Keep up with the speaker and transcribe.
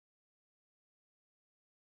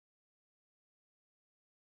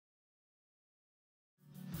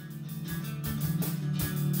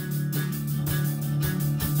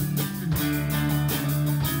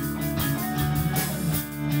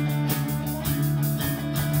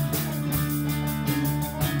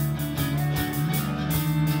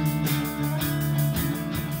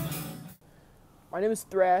My name is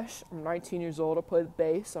Thrash. I'm 19 years old. I play the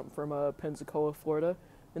bass. I'm from Pensacola, Florida,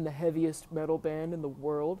 in the heaviest metal band in the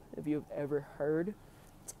world, if you've ever heard.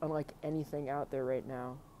 It's unlike anything out there right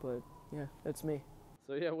now, but yeah, that's me.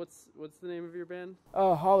 So yeah, what's the name of your band?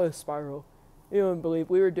 Hollow Spiral. You wouldn't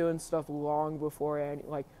believe we were doing stuff long before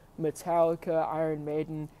like Metallica, Iron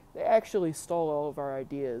Maiden. They actually stole all of our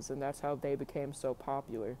ideas, and that's how they became so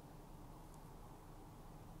popular.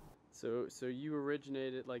 So you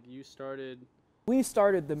originated, like you started... We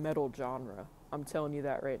started the metal genre. I'm telling you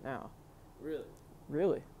that right now. Really?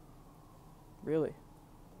 Really. Really.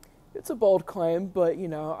 It's a bold claim, but, you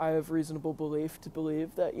know, I have reasonable belief to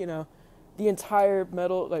believe that, you know, the entire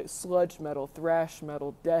metal, like sludge metal, thrash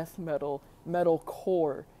metal, death metal,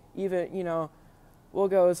 metalcore, even, you know, we'll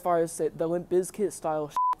go as far as say the Limp Bizkit style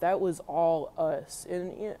shit, that was all us.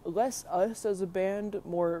 And you know, less us as a band,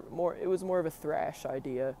 more it was more of a thrash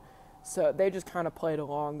idea. So they just kind of played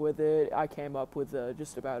along with it. I came up with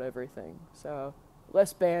just about everything. So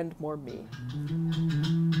less band, more me.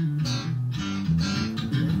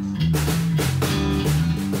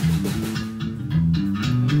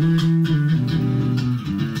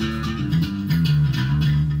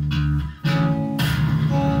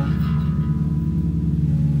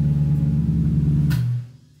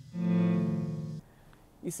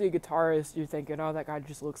 You see a guitarist, you're thinking, oh, that guy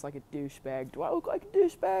just looks like a douchebag. Do I look like a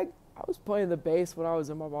douchebag? I was playing the bass when I was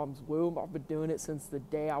in my mom's womb. I've been doing it since the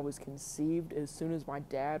day I was conceived. As soon as my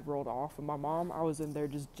dad rolled off of my mom, I was in there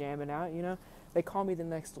just jamming out, you know? They call me the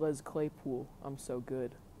next Les Claypool. I'm so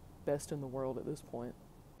good. Best in the world at this point.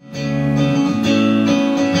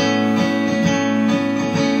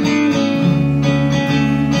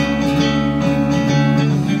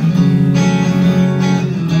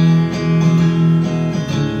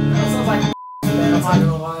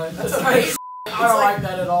 I don't like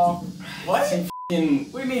that at all. What? What do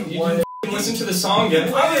you mean, what? Listen to the song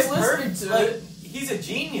yet? I was listening to it. He's a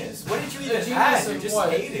genius. What did you even add? You're just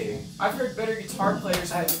hating. I've heard better guitar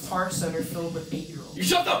players at a guitar center filled with 8-year-olds. You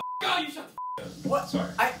shut the f*** up! You shut the f*** up. What?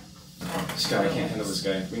 Sorry. This guy, I can't handle this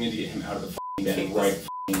guy. We need to get him out of the f***ing band right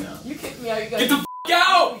f***ing now. You kicked me out, you guys. Get the f***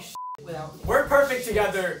 out! We're perfect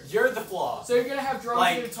together. You're the flaw. So you're gonna have drums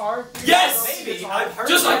and guitar? Yes! Maybe. I've heard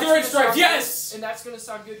just like the Red Stripes, yes! And that's gonna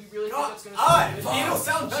sound good? You really think that's gonna sound good? It'll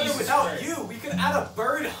sound better without you. We could add a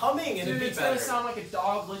bird humming and it'd be it's better. Gonna sound like a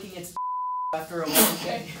dog licking its after a long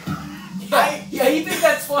day. Yeah, you think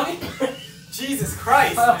that's funny? Jesus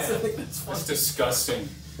Christ, I also man. think that's funny. That's disgusting.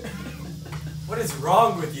 What is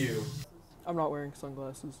wrong with you? I'm not wearing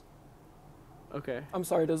sunglasses. Okay. I'm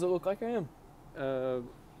sorry, does it look like I am?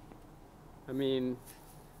 I mean...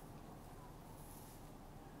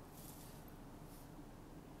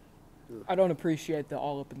 I don't appreciate the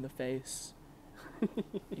all up in the face.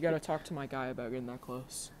 You gotta talk to my guy about getting that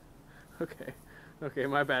close. Okay. Okay,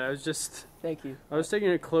 my bad. I was just... Thank you. I was taking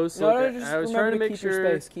a close look at... Just I was trying to make keep sure...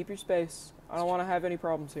 your space. Keep your space. I don't want to have any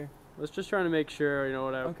problems here. I was just trying to make sure, you know,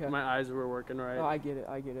 Okay. my eyes were working right. Oh, I get it.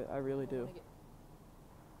 I get it. I really do.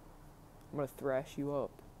 I'm gonna thrash you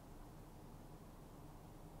up.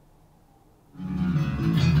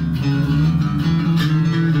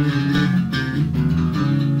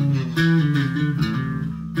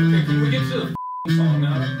 Okay, can we get to the f***ing song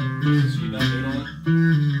now? Since you done doodling?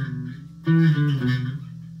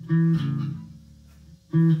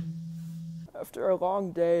 After a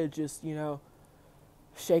long day of just, you know,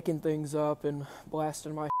 shaking things up and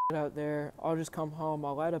blasting my shit out there, I'll just come home,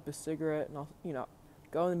 I'll light up a cigarette, and I'll, you know,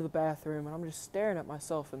 go into the bathroom, and I'm just staring at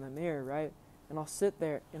myself in the mirror, right? And I'll sit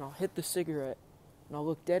there, and I'll hit the cigarette, and I'll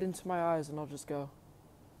look dead into my eyes, and I'll just go,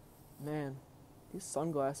 man, these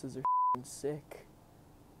sunglasses are f***ing sick.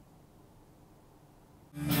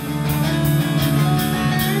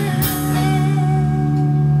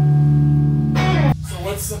 So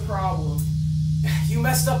what's the problem? You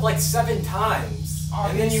messed up like 7 times.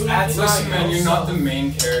 And then you add some. Listen, man, you're not the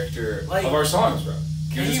main character of our songs, bro.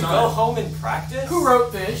 Can you go home and practice? Who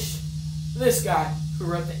wrote Fish? This guy who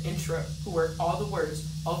wrote the intro, who wrote all the words,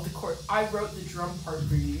 all of the chords. I wrote the drum part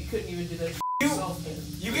for you. You couldn't even do that yourself.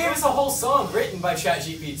 You gave us a whole song written by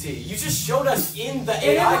ChatGPT. You just showed us in the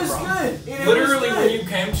AI And it was prompt. good. Literally, when you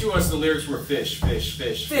came to us, the lyrics were fish, fish,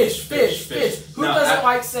 fish, Fish, fish, fish. Who now, doesn't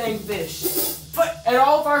like saying fish? But at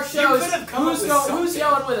all of our shows, who's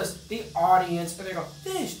yelling with us? The audience. And they go,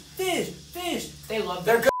 fish, fish, fish. They love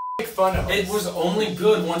They're good to make fun of us. It was only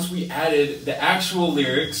good once we added the actual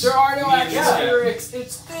lyrics. There are no actual lyrics.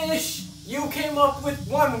 It's fish. You came up with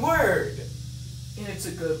one word. And it's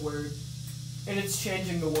a good word. And it's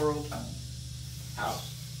changing the world. How?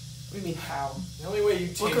 What do you mean, how? The only way you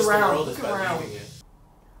change the world is by leaving it.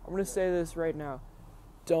 I'm going to say this right now.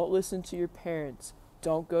 Don't listen to your parents.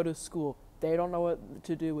 Don't go to school. They don't know what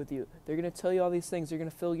to do with you. They're going to tell you all these things. They're going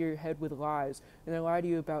to fill your head with lies. And they lie to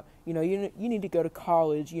you about, you need to go to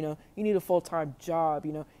college. You need a full-time job.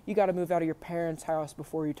 You got to move out of your parents' house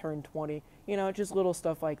before you turn 20. Just little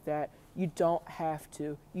stuff like that. You don't have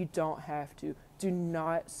to. You don't have to. Do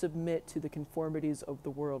not submit to the conformities of the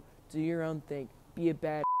world. Do your own thing. Be a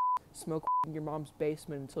bad smoke in your mom's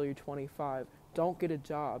basement until you're 25. Don't get a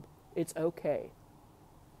job. It's okay.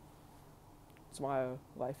 It's my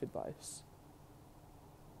life advice.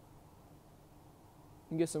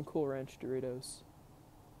 You can get some Cool Ranch Doritos.